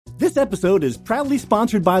This episode is proudly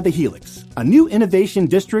sponsored by The Helix, a new innovation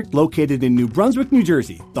district located in New Brunswick, New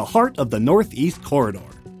Jersey, the heart of the Northeast Corridor.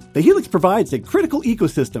 The Helix provides a critical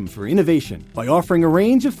ecosystem for innovation by offering a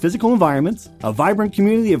range of physical environments, a vibrant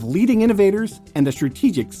community of leading innovators, and a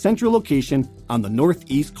strategic central location on the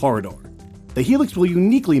Northeast Corridor. The Helix will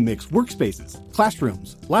uniquely mix workspaces,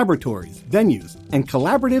 classrooms, laboratories, venues, and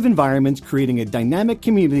collaborative environments, creating a dynamic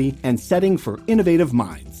community and setting for innovative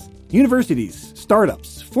minds. Universities,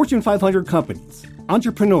 startups, Fortune 500 companies,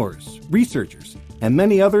 entrepreneurs, researchers, and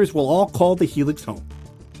many others will all call the Helix home.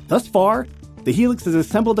 Thus far, the Helix has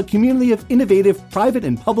assembled a community of innovative private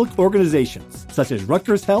and public organizations, such as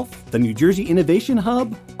Rutgers Health, the New Jersey Innovation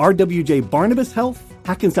Hub, RWJ Barnabas Health,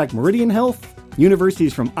 Hackensack Meridian Health,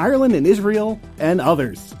 universities from Ireland and Israel, and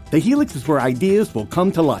others. The Helix is where ideas will come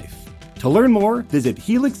to life. To learn more, visit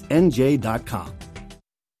helixnj.com.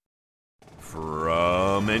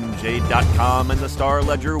 From NJ.com and the Star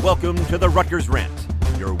Ledger, welcome to the Rutgers Rant,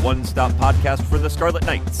 your one-stop podcast for the Scarlet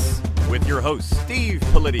Knights, with your hosts Steve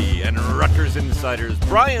Politti and Rutgers insiders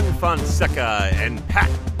Brian Fonseca and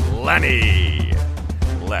Pat Lanny.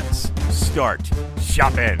 Let's start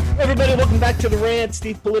shopping. Everybody, welcome back to the Rant.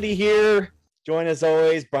 Steve Politti here. Join as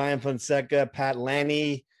always, Brian Fonseca, Pat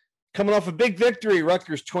Lanny. Coming off a big victory,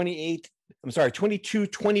 Rutgers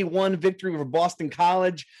 22-21 victory over Boston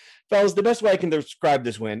College. Fellas, the best way I can describe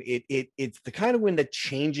this win, it's the kind of win that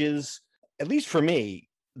changes, at least for me,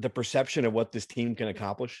 the perception of what this team can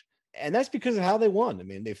accomplish. And that's because of how they won. I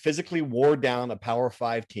mean, they physically wore down a Power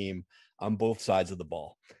 5 team on both sides of the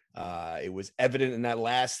ball. It was evident in that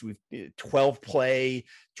last 12-play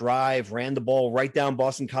drive, ran the ball right down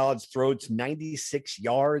Boston College's throats, 96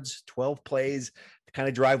 yards, 12 plays, the kind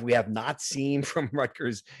of drive we have not seen from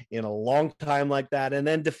Rutgers in a long time like that. And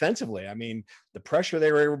then defensively, I mean, the pressure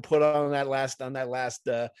they were able to put on that last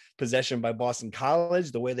possession by Boston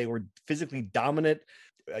College, the way they were physically dominant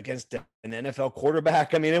against an NFL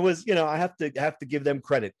quarterback. I mean, it was, I have to give them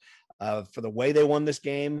credit for the way they won this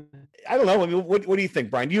game. I don't know. I mean, what do you think,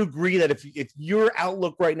 Brian? Do you agree that if your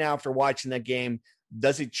outlook right now after watching that game,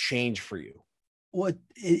 does it change for you? Well,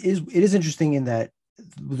 it is interesting in that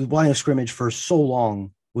the line of scrimmage for so long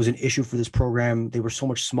was an issue for this program. They were so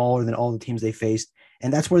much smaller than all the teams they faced.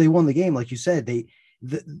 And that's where they won the game. Like you said, the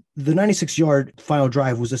 96-yard final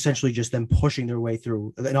drive was essentially just them pushing their way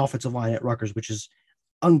through an offensive line at Rutgers, which is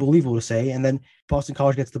unbelievable to say. And then Boston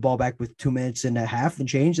College gets the ball back with 2 minutes and a half and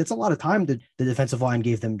change. That's a lot of time. The defensive line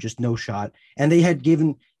gave them just no shot. And they had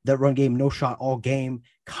given that run game no shot all game,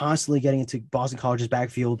 constantly getting into Boston College's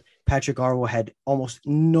backfield. Patrick Arwo had almost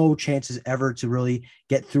no chances ever to really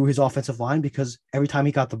get through his offensive line because every time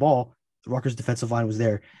he got the ball, the Rutgers defensive line was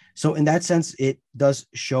there. So in that sense, it does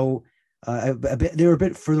show a bit. They're a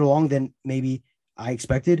bit further along than maybe I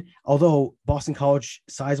expected, although Boston College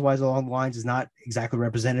size-wise along the lines is not exactly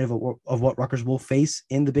representative of what Rutgers will face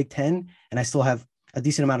in the Big Ten. And I still have a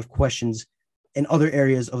decent amount of questions in other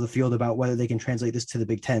areas of the field about whether they can translate this to the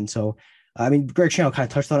Big Ten. So, I mean, Greg Schiano kind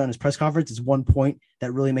of touched on it in his press conference. It's one point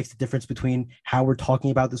that really makes the difference between how we're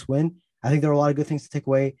talking about this win. I think there are a lot of good things to take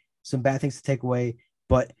away, some bad things to take away.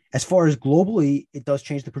 But as far as globally, it does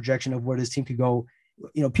change the projection of where this team could go.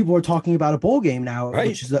 People are talking about a bowl game now, right,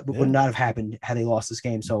 which would not have happened had they lost this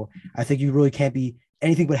game. So I think you really can't be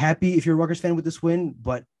anything but happy if you're a Rutgers fan with this win,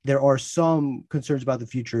 but there are some concerns about the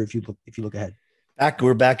future if you look ahead.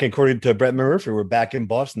 We're back, according to Brett Murphy, we're back in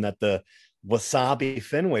Boston at the Wasabi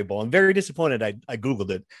Fenway Bowl. I'm very disappointed. I Googled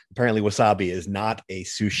it. Apparently Wasabi is not a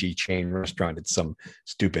sushi chain restaurant. It's some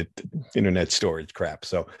stupid internet storage crap.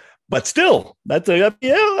 So, but still, and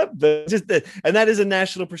that is a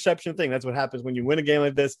national perception thing. That's what happens when you win a game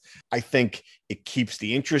like this. I think it keeps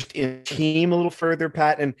the interest in the team a little further,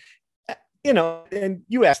 Pat. And, and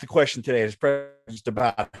you asked the question today as just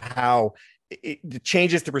about how it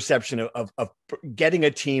changes the perception of getting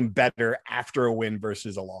a team better after a win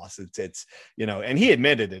versus a loss. It's and he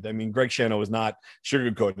admitted it. I mean, Greg Schiano was not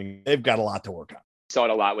sugarcoating. They've got a lot to work on. Saw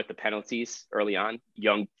it a lot with the penalties early on.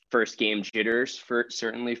 Young first game jitters for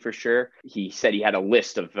sure. He said he had a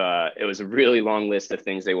list of it was a really long list of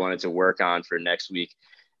things they wanted to work on for next week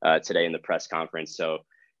today in the press conference. So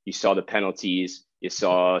you saw the penalties, you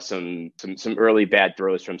saw some early bad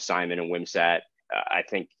throws from Simon and Wimsatt. I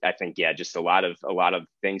think yeah, just a lot of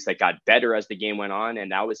things that got better as the game went on,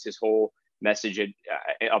 and that was his whole message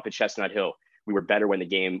up at Chestnut Hill. We were better when the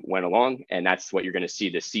game went along, and that's what you're going to see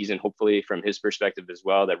this season, hopefully, from his perspective as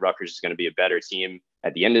well, that Rutgers is going to be a better team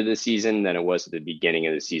at the end of the season than it was at the beginning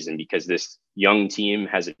of the season, because this young team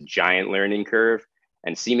has a giant learning curve,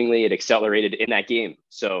 and seemingly it accelerated in that game.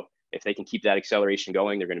 So if they can keep that acceleration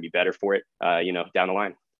going, they're going to be better for it, down the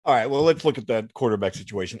line. All right, well, let's look at the quarterback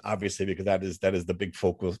situation, obviously, because that is the big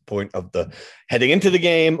focal point of the heading into the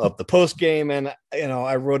game, of the post game. And,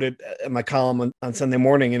 I wrote it in my column on Sunday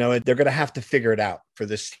morning, they're going to have to figure it out for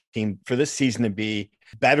this team, for this season to be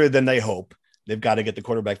better than they hope. They've got to get the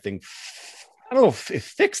quarterback thing. I don't know if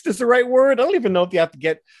fixed is the right word. I don't even know if you have to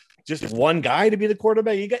get just one guy to be the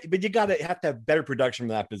quarterback. But you got to have to have better production from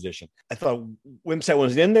that position. I thought Wimsatt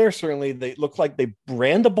was in there. Certainly, they looked like they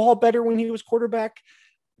ran the ball better when he was quarterback.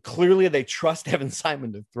 Clearly, they trust Evan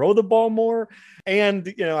Simon to throw the ball more.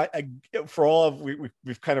 And, for all of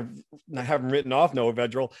we've kind of not having written off Noah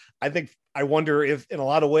Vedral. I wonder if in a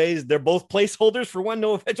lot of ways they're both placeholders for when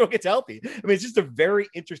Noah Vedral gets healthy. I mean, it's just a very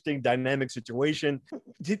interesting dynamic situation.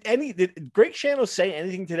 Did Greg Schiano say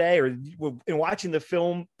anything today, or in watching the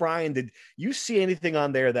film, Brian, did you see anything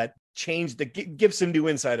on there that changed, that gives some new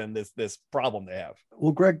insight on this problem they have?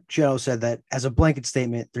 Well, Greg Schiano said that as a blanket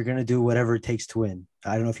statement, they're going to do whatever it takes to win.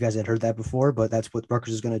 I don't know if you guys had heard that before, but that's what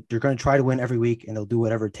Rutgers is going to. They're going to try to win every week, and they'll do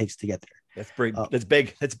whatever it takes to get there. That's big. That's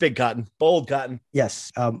big. That's big cotton. Bold cotton.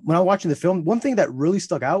 Yes. When I was watching the film, one thing that really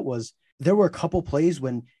stuck out was there were a couple plays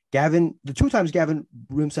when the two times Gavin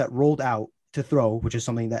Wimsatt rolled out to throw, which is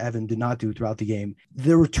something that Evan did not do throughout the game.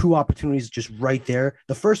 There were two opportunities just right there.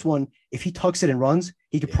 The first one, if he tucks it and runs,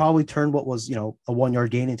 he could probably turn what was, a 1 yard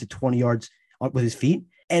gain into 20 yards with his feet.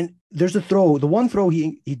 And there's a throw, the one throw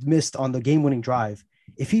he missed on the game-winning drive.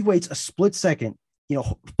 If he waits a split second,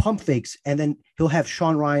 pump fakes, and then he'll have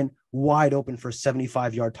Sean Ryan wide open for a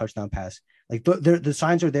 75-yard touchdown pass. Like the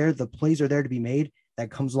signs are there, the plays are there to be made.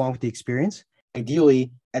 That comes along with the experience.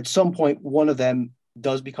 Ideally, at some point, one of them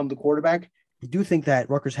does become the quarterback. I do think that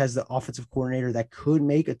Rutgers has the offensive coordinator that could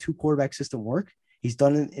make a 2-quarterback system work. He's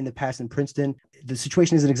done it in the past in Princeton. The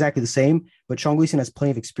situation isn't exactly the same, but Sean Gleason has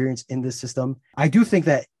plenty of experience in this system. I do think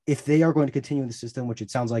that if they are going to continue in the system, which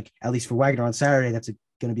it sounds like, at least for Wagner on Saturday, that's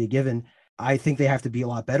going to be a given. I think they have to be a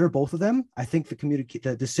lot better, both of them. I think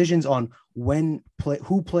the decisions on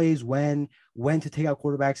who plays when to take out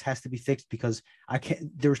quarterbacks has to be fixed, because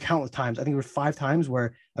there was countless times. I think there were 5 times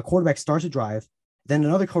where a quarterback starts a drive, then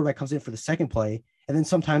another quarterback comes in for the second play, and then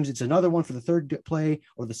sometimes it's another one for the third play,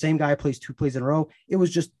 or the same guy plays 2 plays in a row. It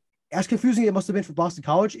was just as confusing as it must have been for Boston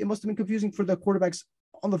College. It must have been confusing for the quarterbacks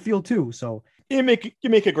on the field too. So you make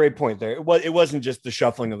a great point there. It wasn't just the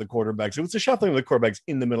shuffling of the quarterbacks. It was the shuffling of the quarterbacks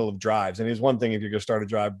in the middle of drives. And it's one thing if you're going to start a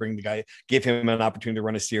drive, bring the guy, give him an opportunity to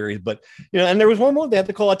run a series. But, and there was one moment they had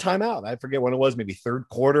to call a timeout. I forget when it was, maybe third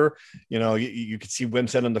quarter. You could see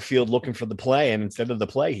Wimsatt on the field looking for the play. And instead of the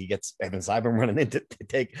play, he gets Evan Simon running in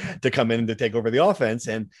to come in to take over the offense.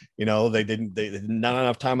 And, they didn't not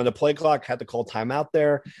enough time on the play clock, had to call timeout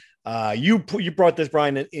there. You brought this,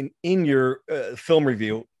 Brian, in your film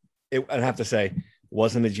review. I'd have to say,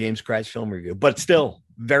 wasn't a James Kratz film review, but still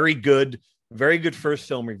very good first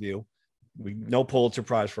film review. No Pulitzer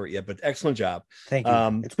Prize for it yet, but excellent job. Thank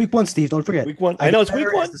you. It's week 1, Steve. Don't forget. Week 1. I know it's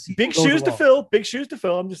week 1. Big shoes to fill. Big shoes to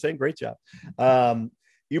fill. I'm just saying, great job.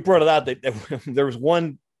 You brought it out that there was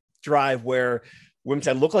one drive where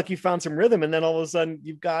Wimsatt looked like he found some rhythm, and then all of a sudden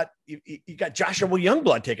you got Joshua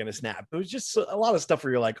Youngblood taking a snap. It was just a lot of stuff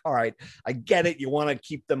where you're like, all right, I get it. You want to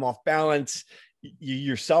keep them off balance. You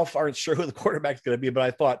yourself aren't sure who the quarterback's going to be, but I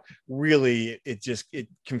thought really it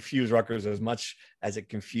confused Rutgers as much as it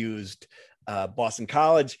confused Boston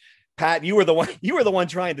College. Pat, you were the one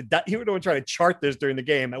trying to chart this during the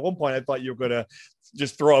game. At one point, I thought you were going to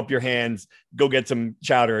just throw up your hands, go get some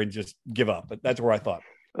chowder, and just give up. But that's where I thought.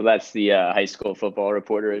 Well, that's the high school football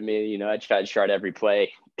reporter in me. I try to chart every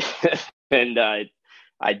play, and I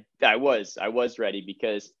was ready,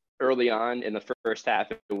 because early on in the first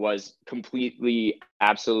half, it was completely,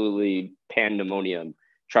 absolutely pandemonium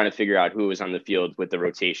trying to figure out who was on the field with the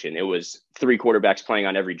rotation. It was 3 quarterbacks playing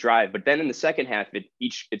on every drive. But then in the second half,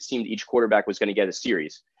 it seemed each quarterback was going to get a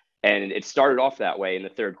series. And it started off that way in the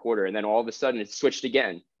third quarter. And then all of a sudden it switched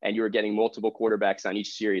again, and you were getting multiple quarterbacks on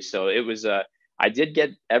each series. So it was I did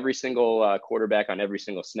get every single quarterback on every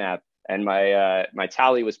single snap. And my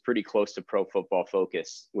tally was pretty close to Pro Football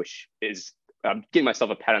Focus, which is, I'm giving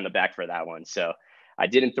myself a pat on the back for that one. So I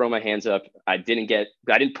didn't throw my hands up. I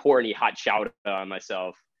didn't pour any hot chowder on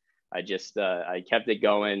myself. I just I kept it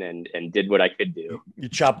going and did what I could do. You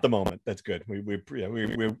chopped the moment. That's good. We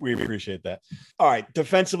appreciate that. All right,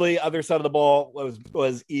 defensively, other side of the ball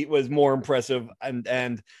was more impressive.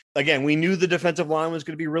 And again, we knew the defensive line was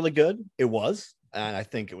going to be really good. It was. And I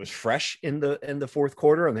think it was fresh in the fourth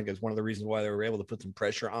quarter. I think it's one of the reasons why they were able to put some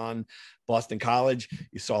pressure on Boston College.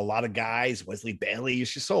 You saw a lot of guys, Wesley Bailey. You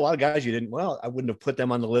saw a lot of guys I wouldn't have put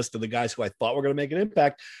them on the list of the guys who I thought were going to make an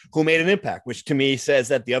impact, who made an impact, which to me says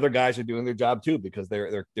that the other guys are doing their job too, because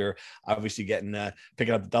they're obviously getting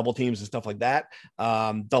picking up the double teams and stuff like that.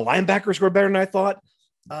 The linebackers were better than I thought.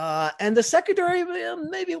 And the secondary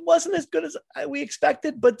maybe wasn't as good as we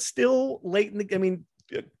expected, but still late in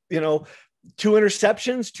the, two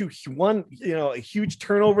interceptions to one, a huge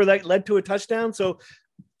turnover that led to a touchdown. So,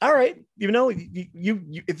 all right,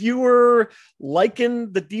 if you were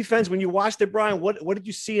liking the defense when you watched it, Brian, what did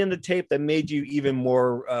you see in the tape that made you even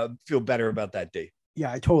more feel better about that day?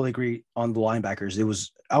 Yeah, I totally agree on the linebackers.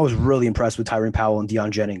 I was really impressed with Tyron Powell and Deion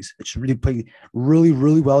Jennings. It's really played really,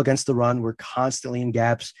 really well against the run. We're constantly in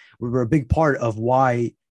gaps. We were a big part of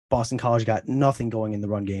why Boston College got nothing going in the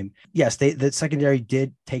run game. Yes, the secondary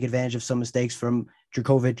did take advantage of some mistakes from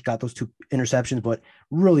Dracovic, got those 2 interceptions, but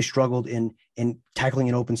really struggled in tackling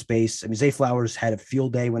in open space. I mean, Zay Flowers had a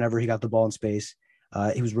field day whenever he got the ball in space.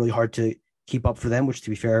 It was really hard to keep up for them, which, to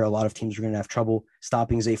be fair, a lot of teams are going to have trouble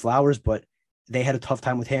stopping Zay Flowers, but they had a tough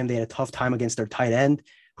time with him. They had a tough time against their tight end,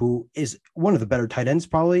 who is one of the better tight ends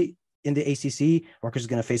probably in the ACC. Rutgers is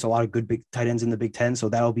going to face a lot of good big tight ends in the Big Ten, so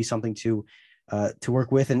that'll be something to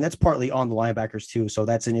work with. And that's partly on the linebackers too. So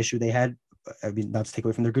that's an issue they had. I mean, not to take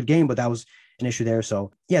away from their good game, but that was an issue there.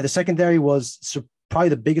 So yeah, the secondary was probably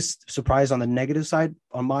the biggest surprise on the negative side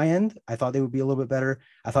on my end. I thought they would be a little bit better.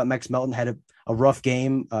 I thought Max Melton had a rough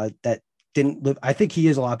game that didn't live. I think he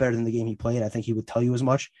is a lot better than the game he played. I think he would tell you as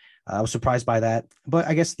much. I was surprised by that. But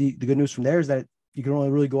I guess the good news from there is that you can only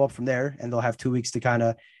really go up from there, and they'll have 2 weeks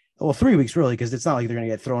to 3 weeks really, because it's not like they're going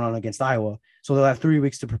to get thrown on against Iowa. So they'll have 3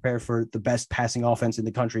 weeks to prepare for the best passing offense in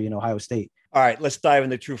the country in Ohio State. All right, let's dive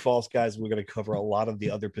into true false, guys. We're going to cover a lot of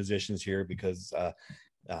the other positions here because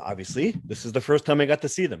obviously this is the first time I got to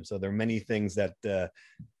see them. So there are many things that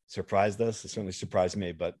surprised us. It certainly surprised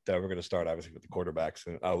me, but we're going to start obviously with the quarterbacks,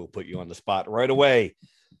 and I will put you on the spot right away.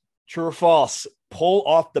 True or false? Pull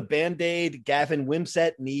off the Band-Aid. Gavin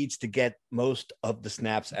Wimsett needs to get most of the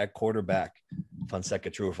snaps at quarterback. Fonseca,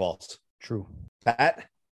 true or false? True. Pat?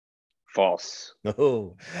 False.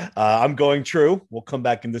 No. I'm going true. We'll come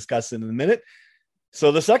back and discuss it in a minute.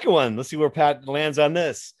 So the second one, let's see where Pat lands on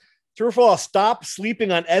this. True or false? Stop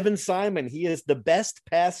sleeping on Evan Simon. He is the best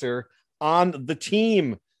passer on the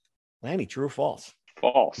team. Lanny, true or false?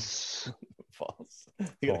 False. False.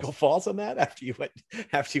 You gotta go false on that after you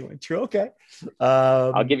went true. Okay.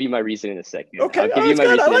 I'll give you my reason in a second. Okay. I'll give you my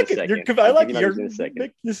reason I like in a it. second. I like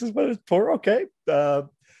it. This is what it's for. Okay.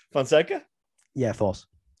 Fonseca? Yeah, false.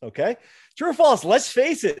 Okay. True or false? Let's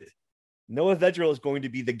face it. Noah Vedral is going to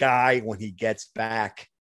be the guy when he gets back.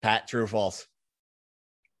 Pat, true or false?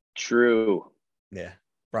 True. Yeah.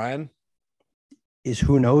 Brian? Is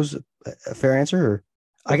who knows a fair answer? Or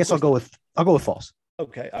I guess I'll go with false.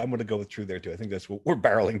 Okay, I'm going to go with true there too. I think that's what we're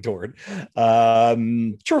barreling toward.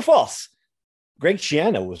 True or false? Greg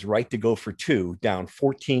Schiano was right to go for 2, down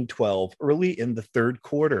 14-12 early in the third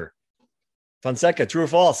quarter. Fonseca, true or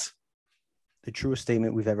false? The truest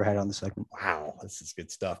statement we've ever had on the segment. Wow, this is good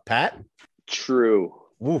stuff. Pat? True.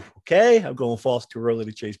 Ooh, okay, I'm going false, too early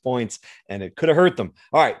to chase points, and it could have hurt them.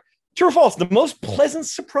 All right, true or false? The most pleasant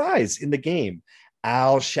surprise in the game.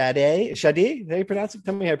 Al-Shadi? Shadi? How do you pronounce it?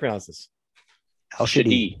 Tell me how you pronounce this.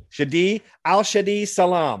 Al-Shadi. Al-Shadi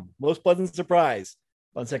Salam. Most pleasant surprise.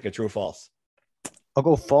 Fonseca, true or false? I'll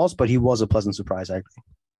go false, but he was a pleasant surprise, I agree.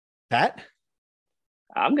 Pat?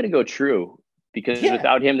 I'm going to go true because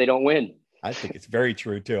without him, they don't win. I think it's very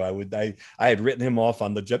true too. I had written him off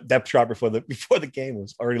on the depth chart before the game.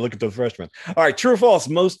 Was already looking to the freshman. All right, true or false?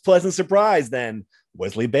 Most pleasant surprise then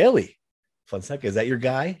Wesley Bailey. Fonseca, is that your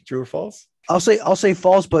guy? True or false? I'll say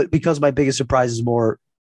false, but because my biggest surprise is more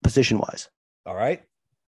position wise. All right,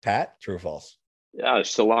 Pat, true or false?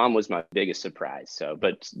 Salam was my biggest surprise.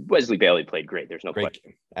 But Wesley Bailey played great. There's no question.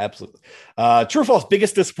 Game. Absolutely. True or false?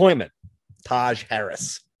 Biggest disappointment. Taj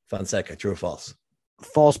Harris. Fonseca, true or false?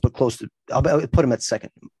 False, but close to. I'll put him at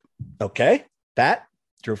second. Okay, Pat,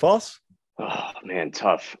 true or false? Oh man,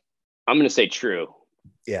 tough. I'm going to say true.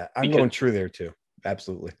 Yeah, I'm going true there too.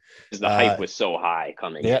 Absolutely. Because the hype was so high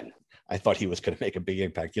coming in. I thought he was going to make a big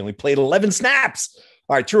impact. He only played 11 snaps.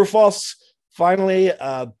 All right, true or false? Finally,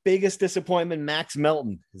 biggest disappointment, Max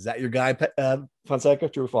Melton. Is that your guy, Fonseca?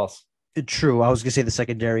 True or false? True. I was going to say the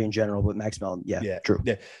secondary in general, but Max Melton. Yeah, true.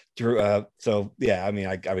 Yeah, true. So, yeah, I mean,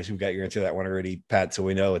 obviously we got your answer to that one already, Pat, so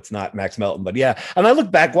we know it's not Max Melton. But, yeah, and I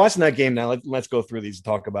look back, watching that game now, let's go through these and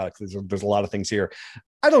talk about it because there's a lot of things here.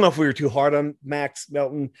 I don't know if we were too hard on Max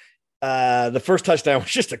Melton. The first touchdown was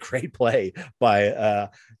just a great play by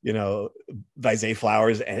Zay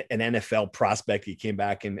Flowers, an NFL prospect. He came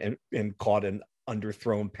back and caught an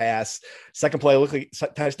underthrown pass. Second play looked like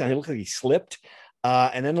touchdown. He looked like he slipped.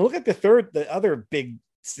 And then look at the other big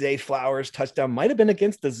Zay Flowers touchdown might have been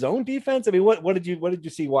against the zone defense. I mean, what did you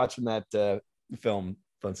see watching that film,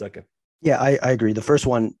 Fonseca? Yeah, I agree. The first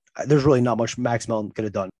one, there's really not much Max Melton could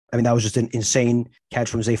have done. I mean, that was just an insane catch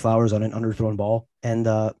from Zay Flowers on an underthrown ball. And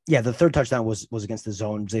the third touchdown was against the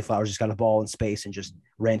zone. Zay Flowers just got a ball in space and just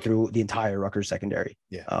ran through the entire Rutgers secondary.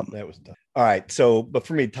 Yeah, that was tough. All right. So, but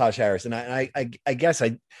for me, Tosh Harris, and I guess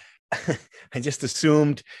I just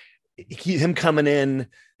assumed him coming in,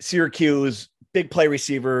 Syracuse, big play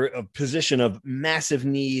receiver, a position of massive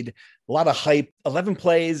need, a lot of hype, 11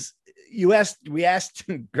 plays. We asked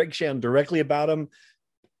Greg Shannon directly about him,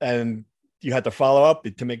 and you had to follow up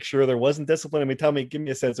to make sure there wasn't discipline. I mean, give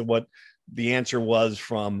me a sense of what the answer was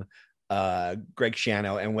from Greg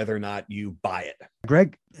Shannon and whether or not you buy it.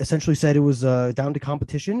 Greg essentially said it was down to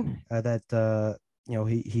competition, that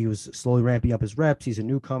he was slowly ramping up his reps. He's a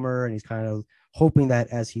newcomer, and he's kind of hoping that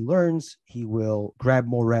as he learns, he will grab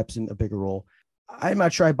more reps in a bigger role. I'm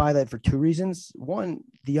not sure I buy that for two reasons. One,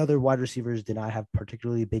 the other wide receivers did not have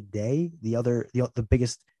particularly big day. The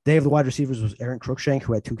biggest day of the wide receivers was Aaron Cruikshank,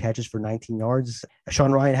 who had 2 catches for 19 yards.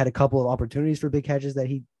 Sean Ryan had a couple of opportunities for big catches that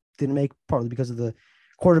he didn't make, partly because of the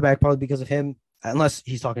quarterback, partly because of him, unless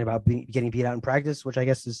he's talking about getting beat out in practice, which I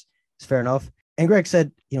guess is fair enough. And Greg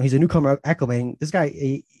said, he's a newcomer acclimating. This guy,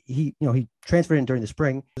 he transferred in during the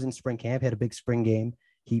spring. He was in spring camp, had a big spring game.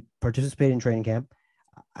 He participated in training camp.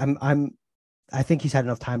 I think he's had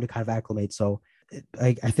enough time to kind of acclimate. So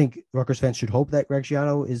I think Rutgers fans should hope that Greg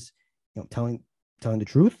Schiano is telling the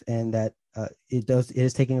truth, and that it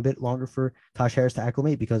is taking a bit longer for Tosh Harris to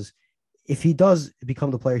acclimate, because if he does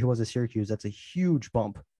become the player he was at Syracuse, that's a huge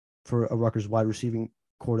bump for a Rutgers wide receiving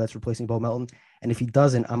core that's replacing Bo Melton. And if he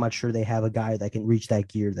doesn't, I'm not sure they have a guy that can reach that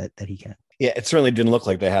gear that he can. Yeah, it certainly didn't look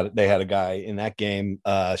like they had a guy in that game.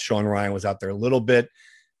 Sean Ryan was out there a little bit.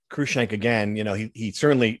 Cruikshank again, he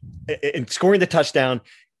certainly, in scoring the touchdown,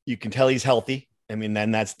 you can tell he's healthy. I mean,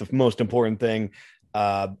 then that's the most important thing.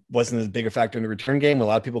 Wasn't as big a factor in the return game. A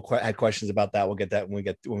lot of people had questions about that. We'll get that when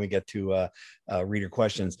we get to reader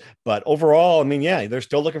questions. But overall, I mean, yeah, they're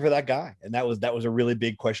still looking for that guy, and that was a really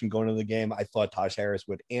big question going into the game. I thought Tosh Harris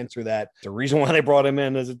would answer that. The reason why they brought him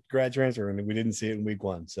in as a grad transfer, and we didn't see it in week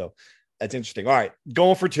 1, so that's interesting. All right,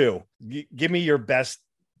 going for 2. Give me your best.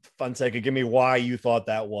 Fonseca, give me why you thought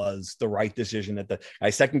that was the right decision. I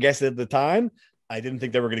second guessed it at the time. I didn't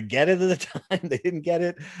think they were going to get it at the time. They didn't get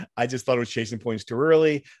it. I just thought it was chasing points too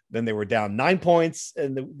early. Then they were down 9 points,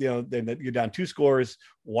 and then you're down 2 scores.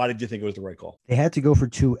 Why did you think it was the right call? They had to go for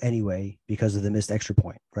 2 anyway because of the missed extra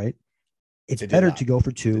point, right? It's better to go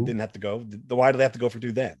for 2. They didn't have to go. Why do they have to go for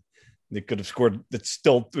 2 then? They could have scored. It's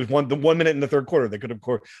still the 1 minute in the third quarter. They could have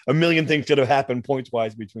scored. A million things could have happened points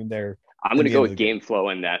wise between there. I'm going to go with game flow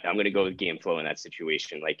in that. I'm going to go with game flow in that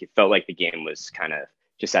situation. Like, it felt like the game was kind of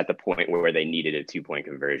just at the point where they needed a 2-point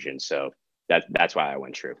conversion. So that's why I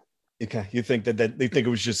went true. Okay, you think that they think it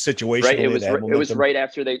was just situational? Right. It was right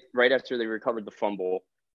after they recovered the fumble.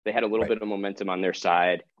 They had a little bit of momentum on their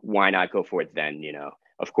side. Why not go for it then?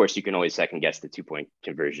 Of course, you can always second guess the 2-point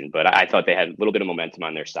conversion, but I thought they had a little bit of momentum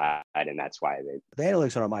on their side, and that's why the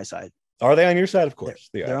analytics are on my side. Are they on your side? Of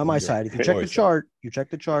course. They're on my side. If you check the chart,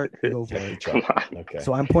 you go for it. Come on. Okay.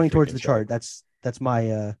 So I'm pointing towards the chart. That's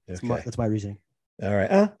my that's my reasoning. All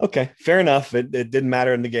right. Okay. Fair enough. It didn't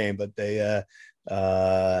matter in the game, but they at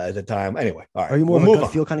the time. Anyway. All right. Are you more of a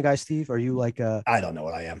gut feel kind of guy, Steve? Are you like I don't know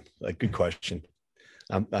what I am. Good question.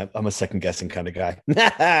 I'm a second guessing kind of guy.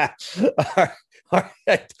 All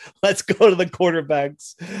right. Let's go to the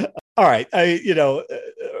quarterbacks. All right.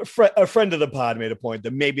 A friend of the pod made a point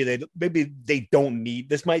that maybe they don't need.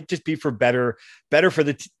 This might just be for better for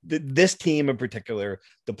this team in particular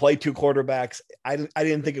to play 2 quarterbacks. I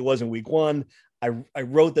didn't think it was in week 1. I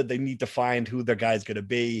wrote that they need to find who their guy's going to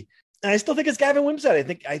be. And I still think it's Gavin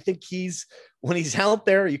Wimsatt. I think when he's out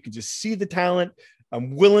there, you can just see the talent.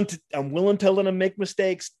 I'm willing to let him make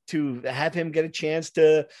mistakes to have him get a chance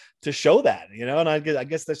to show that, and I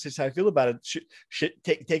guess that's just how I feel about it.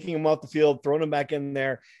 Taking him off the field, throwing him back in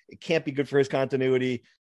there, it can't be good for his continuity.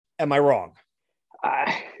 Am I wrong?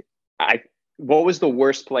 What was the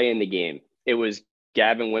worst play in the game? It was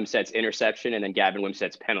Gavin Wimsatt's interception and then Gavin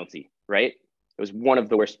Wimsatt's penalty, right? It was one of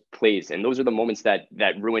the worst plays, and those are the moments that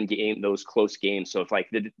ruin those close games. So if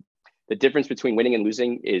the difference between winning and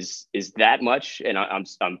losing is that much, and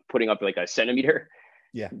I'm putting up like a centimeter.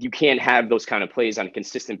 Yeah, you can't have those kind of plays on a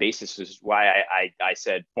consistent basis. This is why I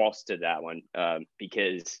said false to that one,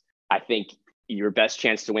 because I think your best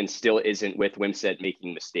chance to win still isn't with Wimsatt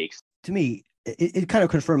making mistakes. To me, it kind of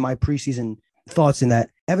confirmed my preseason thoughts in that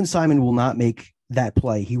Evan Simon will not make that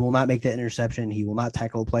play. He will not make that interception. He will not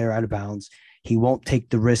tackle a player out of bounds. He won't take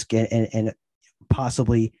the risk and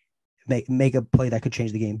possibly make a play that could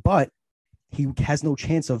change the game. But he has no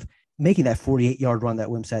chance of making that 48-yard run that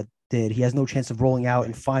Wimsatt did. He has no chance of rolling out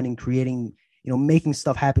and finding, creating, making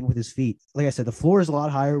stuff happen with his feet. Like I said, the floor is a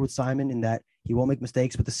lot higher with Simon in that he won't make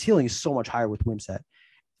mistakes, but the ceiling is so much higher with Wimsatt.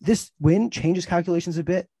 This win changes calculations a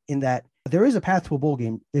bit in that there is a path to a bowl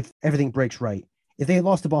game if everything breaks right. If they had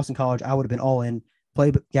lost to Boston College, I would have been all in,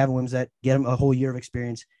 play Gavin Wimsatt, get him a whole year of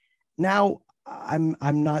experience. Now, I'm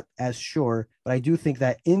not as sure, but I do think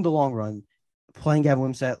that in the long run, playing Gavin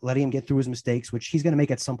Wimsatt, letting him get through his mistakes, which he's going to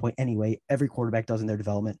make at some point anyway, every quarterback does in their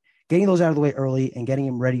development, getting those out of the way early and getting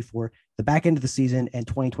him ready for the back end of the season and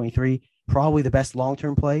 2023, probably the best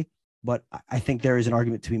long-term play. But I think there is an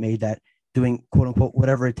argument to be made that doing, quote unquote,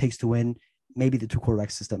 whatever it takes to win, maybe the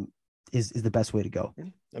 2-quarterback system is the best way to go.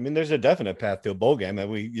 I mean, there's a definite path to a bowl game. They're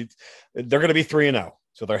going to be 3-0.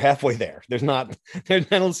 So they're halfway there. I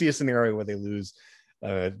don't see a scenario where they lose.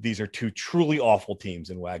 These are two truly awful teams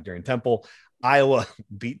in Wagner and Temple. Iowa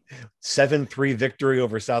beat 7-3 victory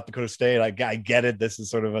over South Dakota State. I get it. This is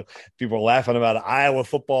sort of people are laughing about it. Iowa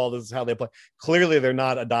football. This is how they play. Clearly, they're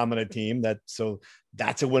not a dominant team. That's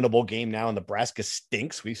a winnable game now. And Nebraska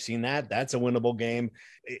stinks. We've seen that. That's a winnable game.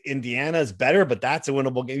 Indiana is better, but that's a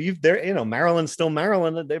winnable game. Maryland's still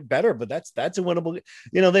Maryland. They're better, but that's a winnable.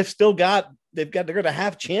 They're going to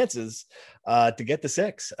have chances to get to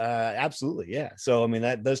 6. Absolutely. Yeah. So, I mean,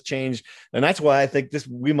 that does change. And that's why I think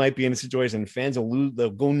we might be in a situation fans will lose. They'll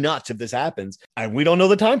go nuts if this happens. And we don't know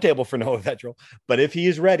the timetable for Noah Vetral, but if he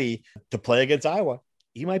is ready to play against Iowa,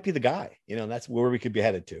 he might be the guy, that's where we could be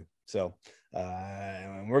headed to. So,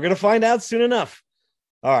 we're going to find out soon enough.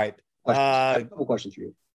 All right. I have a couple questions for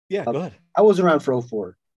you. Yeah, go ahead. I was around for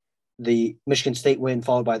 04, the Michigan State win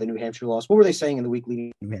followed by the New Hampshire loss. What were they saying in the week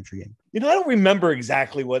leading New Hampshire game? I don't remember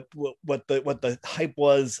exactly what the hype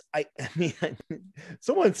was. I mean,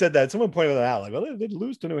 someone said that. Someone pointed that out. Like, well, they'd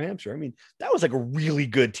lose to New Hampshire. I mean, that was like a really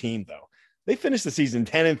good team, though. They finished the season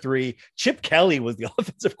 10-3. Chip Kelly was the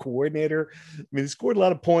offensive coordinator. I mean, they scored a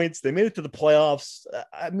lot of points. They made it to the playoffs.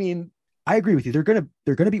 I agree with you. They're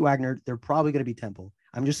gonna beat Wagner. They're probably gonna beat Temple.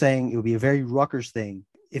 I'm just saying it would be a very Rutgers thing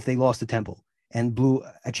if they lost to Temple and blew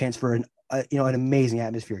a chance for an amazing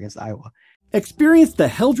atmosphere against Iowa. Experience the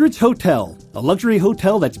Heldridge Hotel, a luxury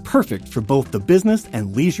hotel that's perfect for both the business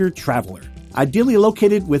and leisure traveler. Ideally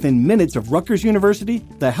located within minutes of Rutgers University,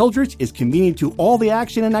 the Heldridge is convenient to all the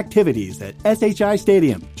action and activities at SHI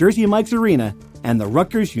Stadium, Jersey Mike's Arena, and the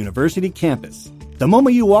Rutgers University campus. The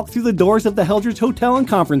moment you walk through the doors of the Heldridge Hotel and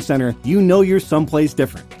Conference Center, you know you're someplace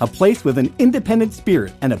different. A place with an independent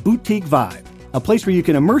spirit and a boutique vibe. A place where you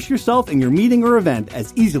can immerse yourself in your meeting or event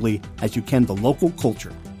as easily as you can the local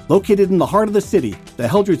culture. Located in the heart of the city, the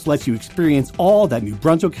Heldridge lets you experience all that New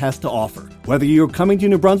Brunswick has to offer. Whether you're coming to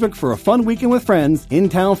New Brunswick for a fun weekend with friends, in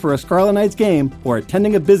town for a Scarlet Knights game, or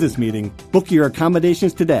attending a business meeting, book your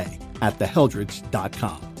accommodations today at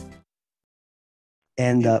theheldridge.com.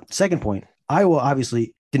 And second point, Iowa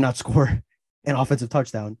obviously did not score an offensive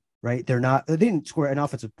touchdown, right? They didn't score an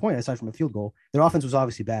offensive point aside from a field goal. Their offense was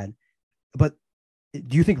obviously bad. But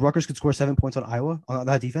do you think Rutgers could score 7 points on Iowa on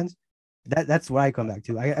that defense? That's what I come back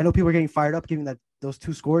to. I know people are getting fired up given that those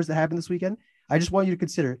 2 scores that happened this weekend. I just want you to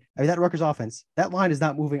consider, that Rutgers offense, that line is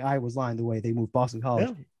not moving Iowa's line the way they move Boston College.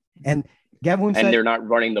 Yeah. And Gavin Wimsatt, and they're not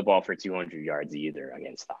running the ball for 200 yards either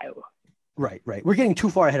against Iowa. Right. We're getting too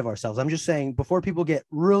far ahead of ourselves. I'm just saying, before people get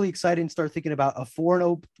really excited and start thinking about a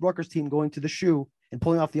 4-0 Rutgers team going to the shoe and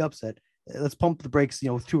pulling off the upset, let's pump the brakes, 2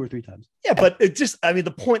 or 3 times. Yeah, but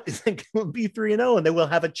the point is it will be 3-0 and they will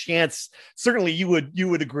have a chance. Certainly you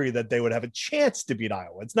would agree that they would have a chance to beat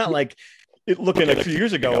Iowa. It's not like looking a few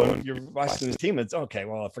years ago and you're watching this team, it's okay,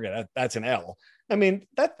 well, forget it. That's an L. I mean,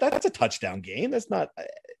 that's a touchdown game. That's not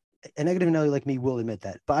a negative Nelly like me will admit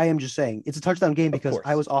that, but I am just saying it's a touchdown game because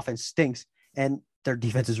Iowa's offense stinks and their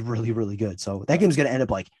defense is really, really good. So that game is going to end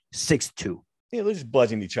up like 6-2. Yeah, they're just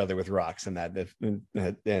bludgeoning each other with rocks and that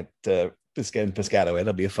Piscataway.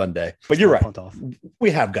 It'll be a fun day. But you're right.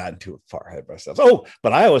 We have gotten too far ahead of ourselves. Oh,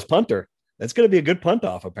 but Iowa's punter. That's going to be a good punt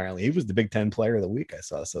off, apparently. He was the Big Ten player of the week, I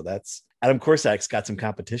saw. So that's Adam Korsak's got some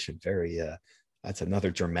competition. That's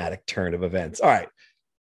another dramatic turn of events. All right.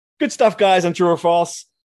 Good stuff, guys, on True or False.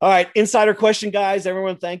 All right. Insider question, guys.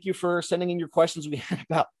 Everyone, thank you for sending in your questions. We had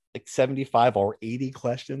about like 75 or 80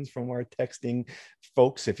 questions from our texting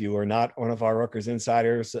folks. If you are not one of our Rutgers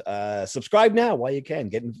insiders, subscribe now while you can.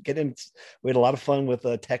 Get in. We had a lot of fun with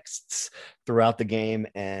texts throughout the game,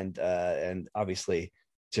 and obviously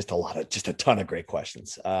just a ton of great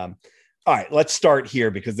questions. All right, let's start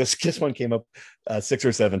here because this one came up 6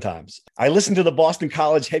 or 7 times. I listened to the Boston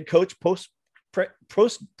College head coach post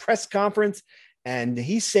press conference, and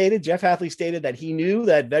Jeff Hafley stated that he knew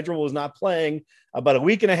that Vedral was not playing about a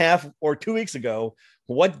week and a half or 2 weeks ago.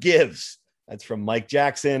 What gives? That's from Mike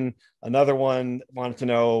Jackson. Another one wanted to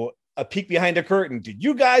know a peek behind the curtain. Did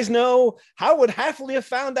you guys know? How would Hafley have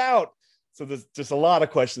found out? So there's just a lot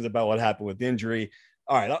of questions about what happened with the injury.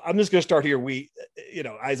 All right, I'm just going to start here.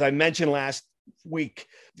 As I mentioned last week,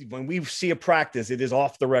 when we see a practice, it is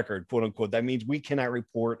off the record, quote unquote. That means we cannot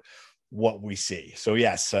report what we see. So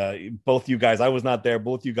yes, both you guys, I was not there.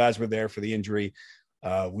 Both you guys were there for the injury.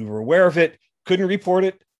 We were aware of it, couldn't report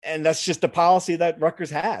it. And that's just the policy that Rutgers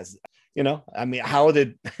has. How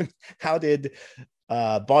did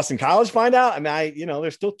Boston College find out?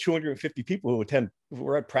 There's still 250 people who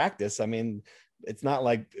were at practice. It's not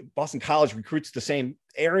like Boston College recruits the same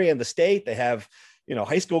area in the state. They have,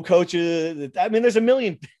 high school coaches. There's a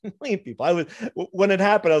million people. When it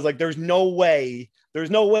happened, I was like, there's no way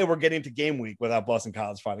we're getting to game week without Boston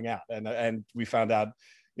College finding out. And we found out,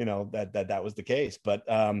 that was the case. But,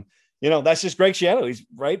 that's just Greg Schiano. He's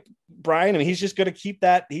right, Brian. He's just going to keep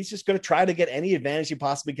that. He's just going to try to get any advantage he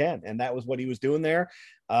possibly can. And that was what he was doing there.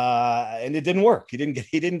 And it didn't work. He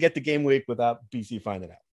didn't get the game week without BC finding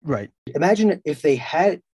out. Right. Imagine if they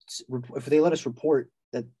let us report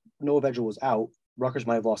that Noah Vedral was out, Rutgers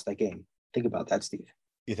might have lost that game. Think about that, Steve.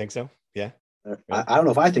 You think so? Yeah. I don't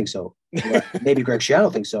know if I think so. Maybe Greg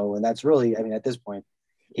Schiano thinks so. And that's really, at this point,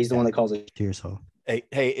 he's the one that calls it here. So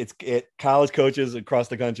hey, college coaches across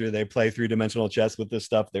the country, they play 3-dimensional chess with this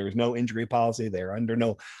stuff. There is no injury policy. They're under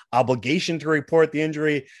no obligation to report the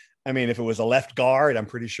injury. If it was a left guard, I'm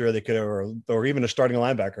pretty sure they could have, or even a starting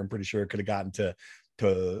linebacker, I'm pretty sure it could have gotten to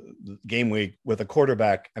game week with a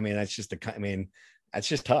quarterback. That's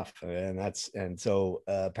just tough. And so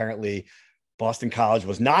apparently Boston College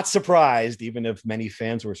was not surprised, even if many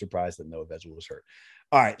fans were surprised that Noah Vedral was hurt.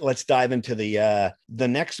 All right, let's dive into the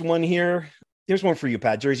next one here. Here's one for you,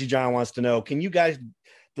 Pat. Jersey John wants to know, can you guys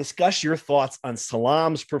discuss your thoughts on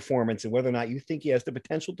Salam's performance and whether or not you think he has the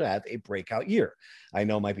potential to have a breakout year? I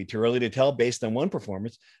know it might be too early to tell based on one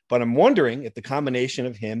performance, but I'm wondering if the combination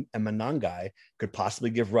of him and Monangai could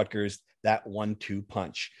possibly give Rutgers that 1-2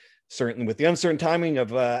 punch. Certainly with the uncertain timing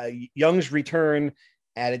of Young's return,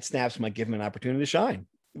 added snaps might give him an opportunity to shine.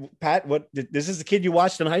 Pat, this is the kid you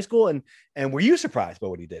watched in high school, and were you surprised by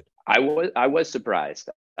what he did? I was surprised.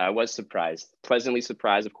 Pleasantly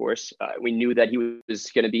surprised, of course. We knew that he was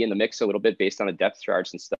going to be in the mix a little bit based on the depth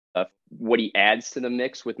charts and stuff. What he adds to the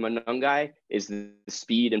mix with Monangai is the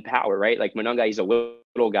speed and power, right? Like Monangai, he's a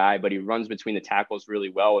little guy, but he runs between the tackles really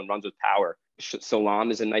well and runs with power.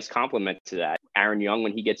 Salam is a nice complement to that. Aaron Young,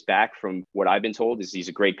 when he gets back, from what I've been told, is he's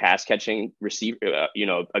a great pass catching receiver,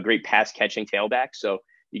 a great pass catching tailback. So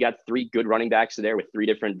you got 3 good running backs there with 3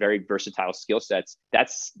 different, very versatile skill sets.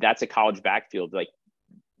 That's a college backfield. Like,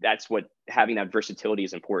 that's what having that versatility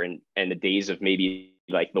is important. And the days of maybe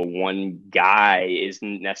like the one guy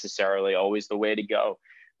isn't necessarily always the way to go.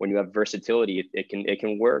 When you have versatility, it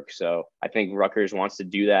can work. So I think Rutgers wants to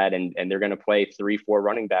do that, and they're going to play 3-4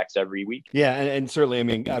 running backs every week. Yeah, and certainly,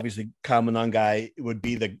 obviously, Kyle Monangai would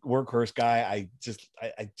be the workhorse guy.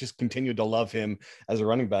 I just continue to love him as a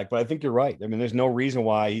running back. But I think you're right. There's no reason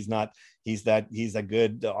why he's not. He's a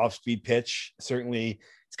good off-speed pitch. Certainly,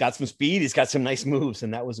 he's got some speed. He's got some nice moves,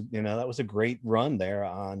 and that was a great run there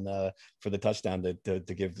for the touchdown to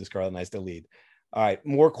give the Scarlet Knights the lead. All right,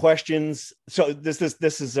 more questions. So this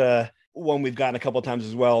is one we've gotten a couple of times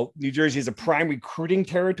as well. New Jersey is a prime recruiting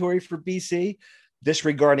territory for BC.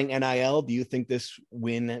 Disregarding NIL, do you think this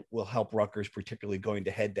win will help Rutgers, particularly going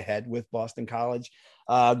to head with Boston College?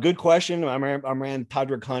 Good question. Our man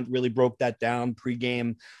Todrick Hunt really broke that down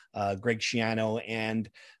pregame. Greg Schiano and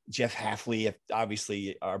Jeff Hafley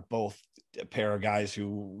obviously are both a pair of guys who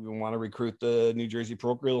want to recruit the New Jersey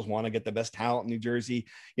Procreals, want to get the best talent in New Jersey.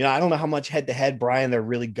 I don't know how much head-to-head, Brian, they're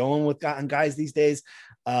really going with guys these days.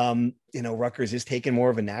 Rutgers is taking more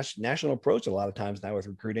of a national approach a lot of times now with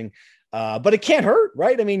recruiting. But it can't hurt,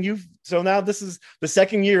 right? So now this is the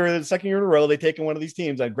second year in a row they've taken one of these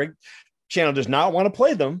teams. Greg Schiano does not want to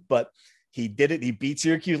play them, but he did it. He beat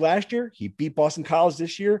Syracuse last year. He beat Boston College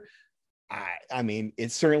this year.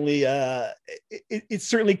 It certainly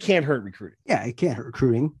can't hurt recruiting. Yeah, it can't hurt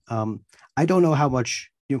recruiting. I don't know how much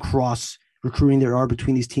cross recruiting there are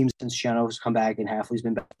between these teams since Shiano has come back and Hafley's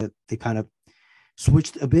been back. They kind of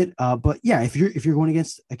switched a bit. But yeah, if you're going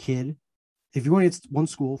against a kid, if you're going against one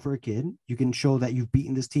school for a kid, you can show that you've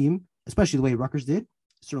beaten this team, especially the way Rutgers did.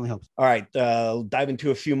 It certainly helps. All right, dive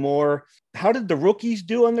into a few more. How did the rookies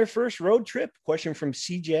do on their first road trip? Question from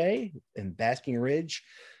CJ in Basking Ridge.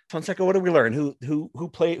 Fonseca, what did we learn? Who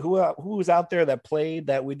played? Who was out there that played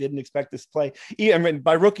that we didn't expect to play? I mean,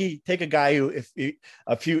 by rookie, take a guy who if he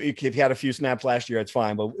had a few snaps last year, it's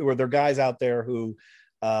fine. But were there guys out there who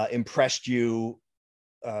impressed you,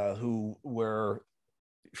 who were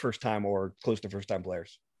first time or close to first time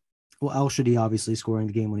players? Well, Al Shadi obviously scoring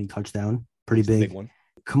the game-winning touchdown, pretty big one.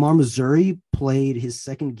 Kamar Missouri played his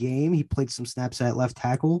second game. He played some snaps at left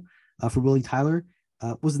tackle for Willie Tyler.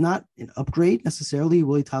 Was not an upgrade necessarily.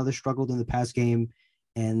 Willie Tyler struggled in the past game,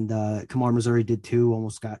 and Kamar Missouri did too.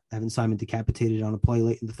 Almost got Evan Simon decapitated on a play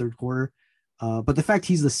late in the third quarter. But the fact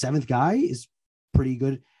he's the seventh guy is pretty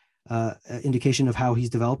good indication of how he's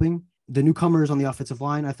developing. The newcomers on the offensive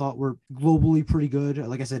line, I thought, were globally pretty good.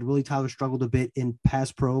 Like I said, Willie Tyler struggled a bit in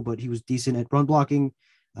pass pro, but he was decent at run blocking.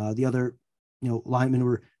 The other, linemen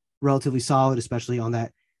were relatively solid, especially on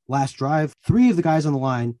that last drive. Three of the guys on the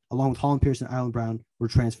line, along with Holland Pierce and Ireland Brown, were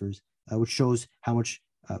transfers, which shows how much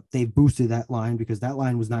they've boosted that line, because that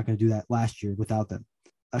line was not going to do that last year without them.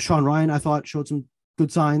 Sean Ryan, I thought, showed some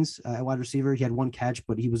good signs at wide receiver. He had one catch,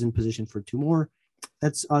 but he was in position for two more.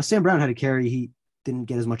 That's Sam Brown had a carry. He didn't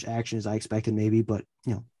get as much action as I expected, maybe, but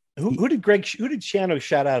who did Shiano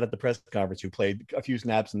shout out at the press conference, who played a few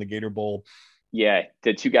snaps in the Gator Bowl? Yeah,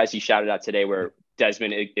 the two guys he shouted out today were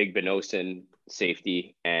Desmond Igbinosun,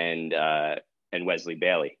 safety, and Wesley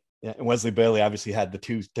Bailey. Yeah, and Wesley Bailey obviously had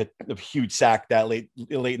the huge sack that late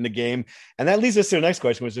in the game, and that leads us to the next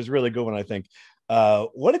question, which is a really good one, I think.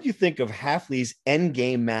 What did you think of Hafley's end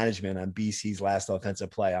game management on BC's last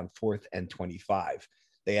offensive play on 4th and 25?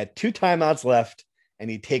 They had 2 timeouts left, and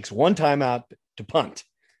he takes 1 timeout to punt.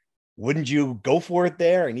 Wouldn't you go for it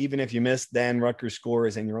there? And even if you missed, then Rutgers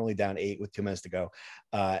scores and you're only down 8 with 2 minutes to go.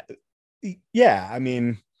 Yeah, I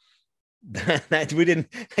mean, that we didn't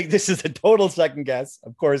like. This is a total second guess.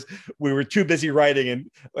 Of course, we were too busy writing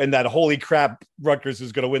and that holy crap, Rutgers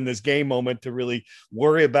is going to win this game moment to really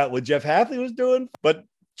worry about what Jeff Hafley was doing. But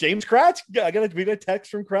James Kratz, I got a text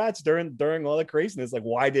from Kratz during all the craziness. Like,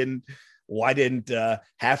 why didn't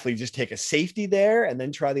Hafley just take a safety there and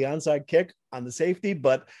then try the onside kick on the safety?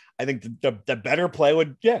 But I think the better play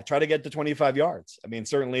would, try to get to 25 yards. I mean,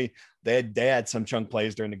 certainly they had some chunk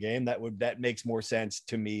plays during the game that makes more sense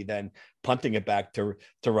to me than punting it back to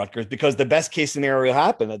Rutgers, because the best case scenario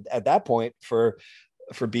happened at that point for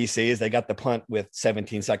BC is they got the punt with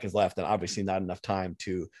 17 seconds left and obviously not enough time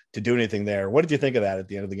to do anything there. What did you think of that at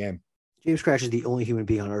the end of the game? James Cratch is the only human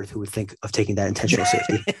being on earth who would think of taking that intentional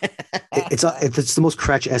safety. It's the most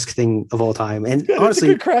Cratch-esque thing of all time. And honestly,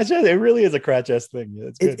 it's a good Cratch. It really is a Cratch-esque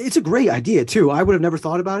thing. It's a great idea too. I would have never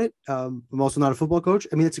thought about it. I'm also not a football coach.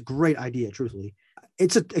 I mean, it's a great idea, truthfully.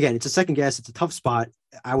 It's a second guess. It's a tough spot.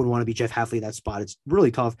 I wouldn't want to be Jeff Hafley in that spot. It's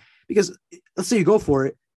really tough because let's say you go for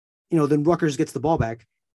it, then Rutgers gets the ball back.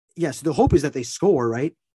 Yes, the hope is that they score,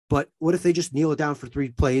 right? But what if they just kneel it down for 3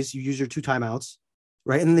 plays? You use your 2 timeouts.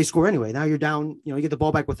 Right. And then they score anyway. Now you're down, you get the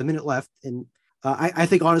ball back with a minute left. And I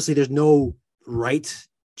think, honestly, there's no right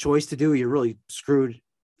choice to do. You're really screwed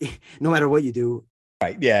no matter what you do.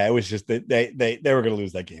 Right. Yeah. It was just that they were going to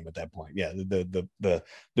lose that game at that point. Yeah. The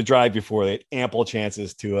drive before, they had ample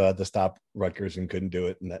chances to stop Rutgers and couldn't do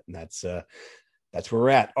it. And that's where we're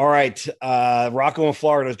at. All right. Rocco in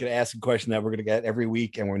Florida is going to ask a question that we're going to get every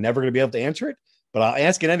week, and we're never going to be able to answer it, but I'll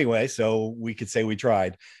ask it anyway, so we could say we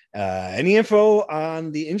tried. Any info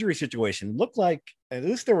on the injury situation? Looked like at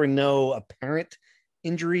least there were no apparent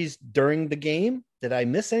injuries during the game. Did I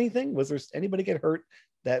miss anything? Was there anybody get hurt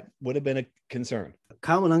that would have been a concern?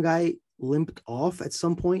 Kyle Manungai limped off at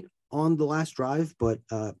some point on the last drive, but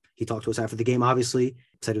he talked to us after the game, obviously.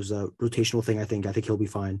 Said it was a rotational thing, I think he'll be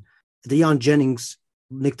fine. Deion Jennings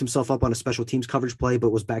nicked himself up on a special teams coverage play, but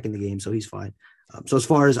was back in the game, so he's fine. So as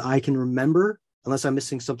far as I can remember, unless I'm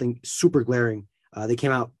missing something super glaring, they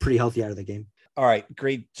came out pretty healthy out of the game. All right.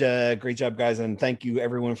 Great job, guys. And thank you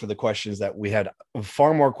everyone for the questions. That we had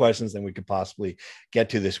far more questions than we could possibly get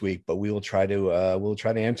to this week, but we will try to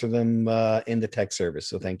answer them in the tech service.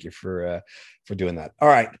 So thank you for doing that. All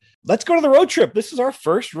right, let's go to the road trip. This is our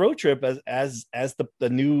first road trip as the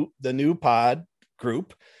new pod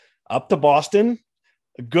group up to Boston.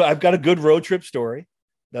 I've got a good road trip story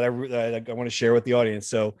that I want to share with the audience.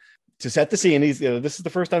 So, to set the scene, this is the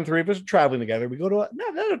first time 3 of us are traveling together. We go to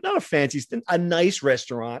not a fancy, a nice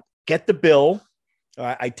restaurant, get the bill.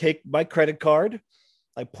 I take my credit card,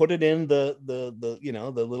 I put it in the you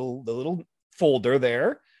know, the little folder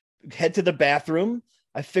there, head to the bathroom.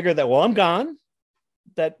 I figured that while I'm gone,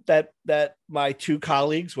 that my two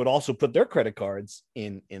colleagues would also put their credit cards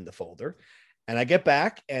in the folder. And I get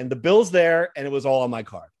back and the bill's there and it was all on my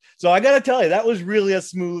card. So I got to tell you, that was really a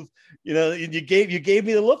smooth, you know, you gave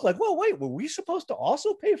me the look like, well, wait, were we supposed to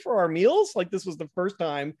also pay for our meals? Like this was the first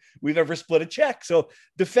time we've ever split a check. So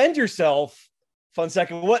defend yourself.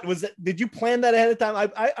 Fonseca, what was that? Did you plan that ahead of time?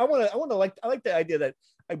 I like the idea that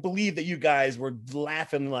I believe that you guys were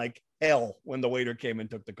laughing like hell when the waiter came and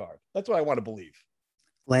took the card. That's what I want to believe.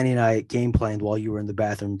 Lanny and I game planned while you were in the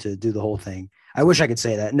bathroom to do the whole thing. I wish I could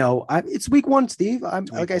say that. No, it's week one, Steve.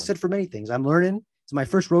 I said, for many things, I'm learning. It's my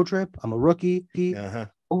first road trip. I'm a rookie. Uh-huh.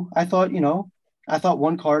 I thought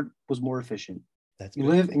one card was more efficient. That's you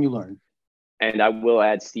good. live and you learn. And I will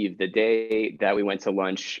add, Steve, the day that we went to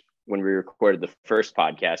lunch when we recorded the first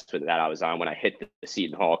podcast that I was on, when I hit the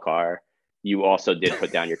Seton Hall car, you also did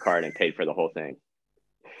put down your card and paid for the whole thing.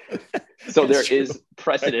 So there is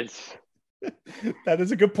precedence. That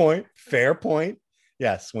is a good point. Fair point.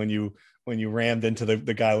 Yes, when you rammed into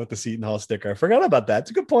the guy with the Seton Hall sticker. I forgot about that.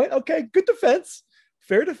 It's a good point. Okay, good defense.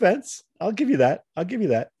 Fair defense. I'll give you that.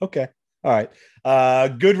 Okay. All right.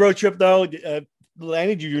 Good road trip, though.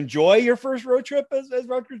 Lanny, did you enjoy your first road trip as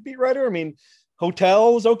Rutgers beat writer? I mean,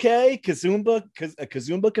 hotel was okay.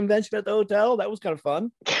 Kazumba convention at the hotel. That was kind of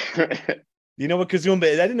fun. You know what Kazumba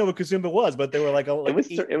is? I didn't know what Kazumba was, but they were like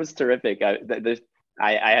it was terrific.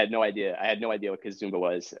 I had no idea. I had no idea what Kazumba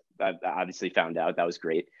was. I obviously found out. That was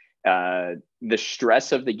great. The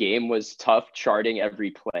stress of the game was tough, charting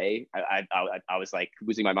every play. I was like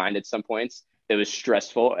losing my mind at some points. It was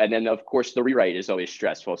stressful. And then, of course, the rewrite is always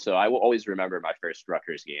stressful. So I will always remember my first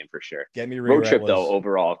Rutgers game for sure. Road trip, though,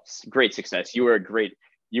 overall, great success. You were a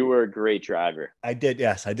great driver. I did.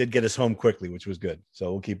 Yes, I did get us home quickly, which was good.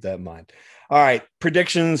 So we'll keep that in mind. All right.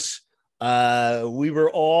 Predictions. We were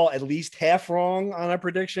all at least half wrong on our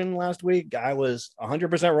prediction last week. I was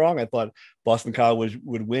 100% wrong. I thought Boston College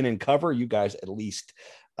would win and cover. You guys at least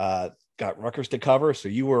got Rutgers to cover. So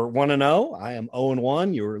you were 1-0. I am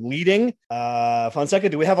 0-1. You were leading. Fonseca,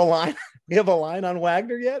 do we have a line? We have a line on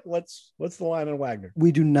Wagner yet? What's the line on Wagner?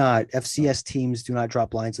 We do not. FCS teams do not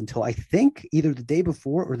drop lines until I think either the day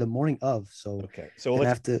before or the morning of. So okay. So we'll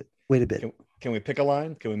have to wait a bit. Can we pick a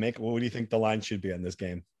line? What do you think the line should be on this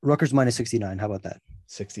game? Rutgers minus 69. How about that?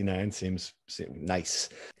 69 seems nice.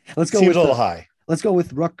 Let's go. Seems a little high. Let's go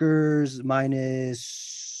with Rutgers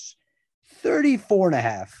minus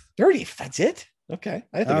 34.5. 30. That's it. Okay.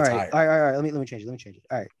 I think it's higher. All right. Let me change it.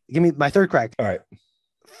 All right. Give me my third crack. All right.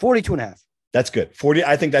 42.5. That's good. 40.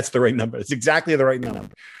 I think that's the right number. It's exactly the right number. All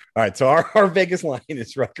right. So our Vegas line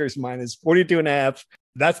is Rutgers minus 42.5.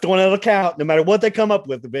 That's the one that'll count. No matter what they come up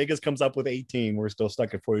with, the Vegas comes up with 18. We're still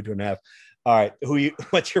stuck at 42.5. All right.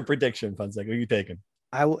 What's your prediction, Fonseca? Who are you taking?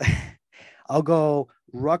 I'll go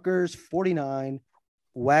Rutgers 49,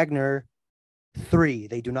 Wagner 3.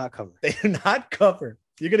 They do not cover. They do not cover.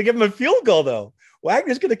 You're going to give them a field goal, though.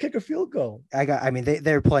 Wagner's going to kick a field goal.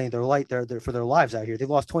 They're playing their light. They're for their lives out here. They've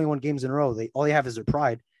lost 21 games in a row. All they have is their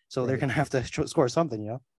pride. So They're going to have to score something, you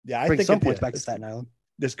know? Yeah, bring some points back to Staten Island.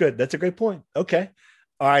 That's good. That's a great point. Okay.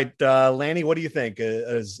 All right. Lanny, what do you think?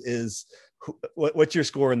 What's your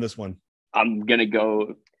score in this one? I'm going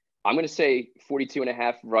to say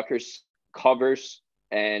 42.5. Rutgers covers,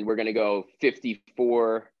 and we're going to go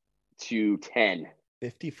 54-10.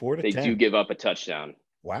 54-10. They do give up a touchdown.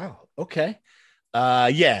 Wow. Okay.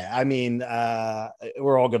 Yeah. I mean,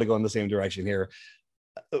 we're all going to go in the same direction here.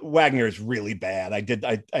 Wagner is really bad. I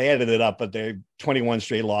added it up, but they're 21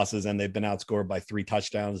 straight losses and they've been outscored by 3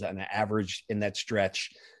 touchdowns and an average in that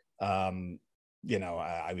stretch. Obviously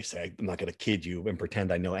I'm not going to kid you and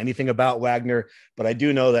pretend I know anything about Wagner, but I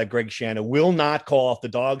do know that Greg Shannon will not call off the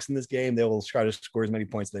dogs in this game. They will try to score as many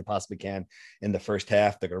points as they possibly can in the first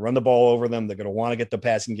half. They're going to run the ball over them. They're going to want to get the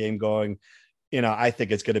passing game going. I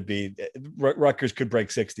think it's going to be Rutgers could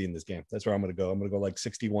break 60 in this game. That's where I'm going to go. I'm going to go like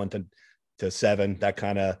 61-7, that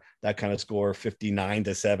kind of score,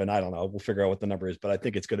 59-7. I don't know. We'll figure out what the number is, but I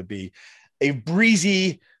think it's going to be a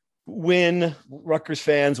breezy win. Rutgers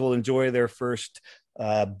fans will enjoy their first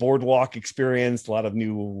boardwalk experience. A lot of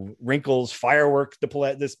new wrinkles, fireworks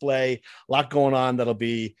display, a lot going on that'll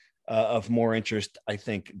be of more interest, I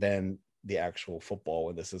think, than the actual football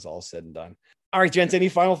when this is all said and done. All right, gents, any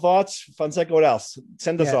final thoughts? Fonseca, what else?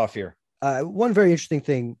 Send us off here. One very interesting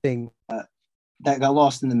thing that got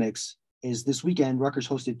lost in the mix is this weekend, Rutgers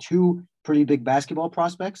hosted 2 pretty big basketball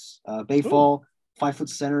prospects. Bayfall, 5-foot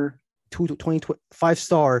center,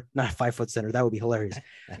 5-star, not 5-foot center. That would be hilarious.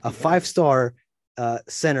 A 5-star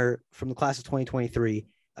center from the class of 2023.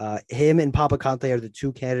 Him and Papa Conte are the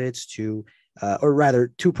two candidates to, or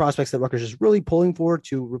rather, two prospects that Rutgers is really pulling for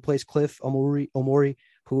to replace Cliff Omori,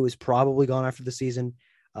 who is probably gone after the season.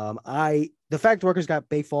 The fact Rutgers got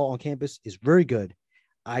Bayfall on campus is very good.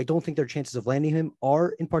 I don't think their chances of landing him are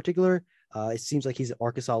in particular. It seems like he's an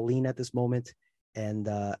Arkansas lean at this moment. And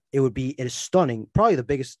it is stunning, probably the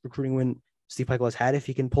biggest recruiting win Steve Pikiell has had if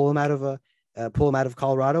he can pull him out of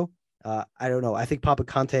Colorado. I don't know. I think Papa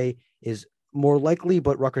Conte is more likely,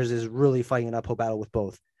 but Rutgers is really fighting an uphill battle with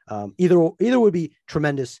both. Either would be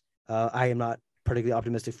tremendous. I am not particularly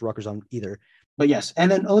optimistic for Rutgers on either. But yes,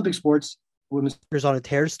 and then Olympic sports, women's is on a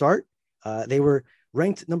tear to start. They were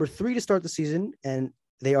ranked number 3 to start the season, and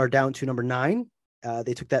they are down to number 9.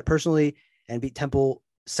 They took that personally and beat Temple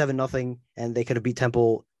 7-0, and they could have beat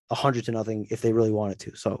Temple 100-0 if they really wanted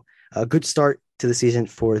to. So a good start to the season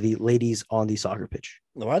for the ladies on the soccer pitch.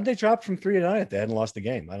 Why did they drop from 3-9 if they hadn't lost the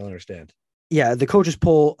game? I don't understand. Yeah, the coaches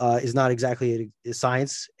poll is not exactly a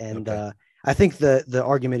science, and okay. I think the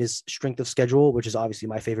argument is strength of schedule, which is obviously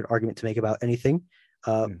my favorite argument to make about anything.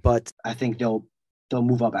 But I think they'll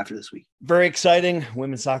move up after this week. Very exciting.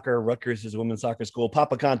 Women's soccer. Rutgers is a women's soccer school.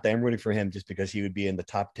 Papa Conte, I'm rooting for him just because he would be in the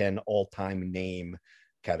top 10 all-time name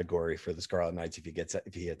category for the Scarlet Knights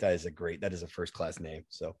that is a first-class name.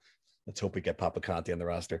 So let's hope we get Papa Conte on the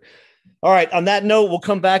roster. All right. On that note, we'll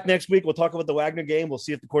come back next week. We'll talk about the Wagner game. We'll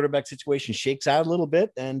see if the quarterback situation shakes out a little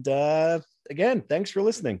bit. And again, thanks for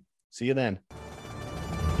listening. See you then.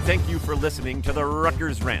 Thank you for listening to the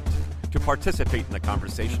Rutgers Rant. To participate in the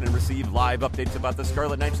conversation and receive live updates about the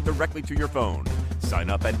Scarlet Knights directly to your phone, sign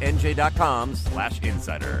up at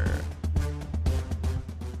nj.com/insider.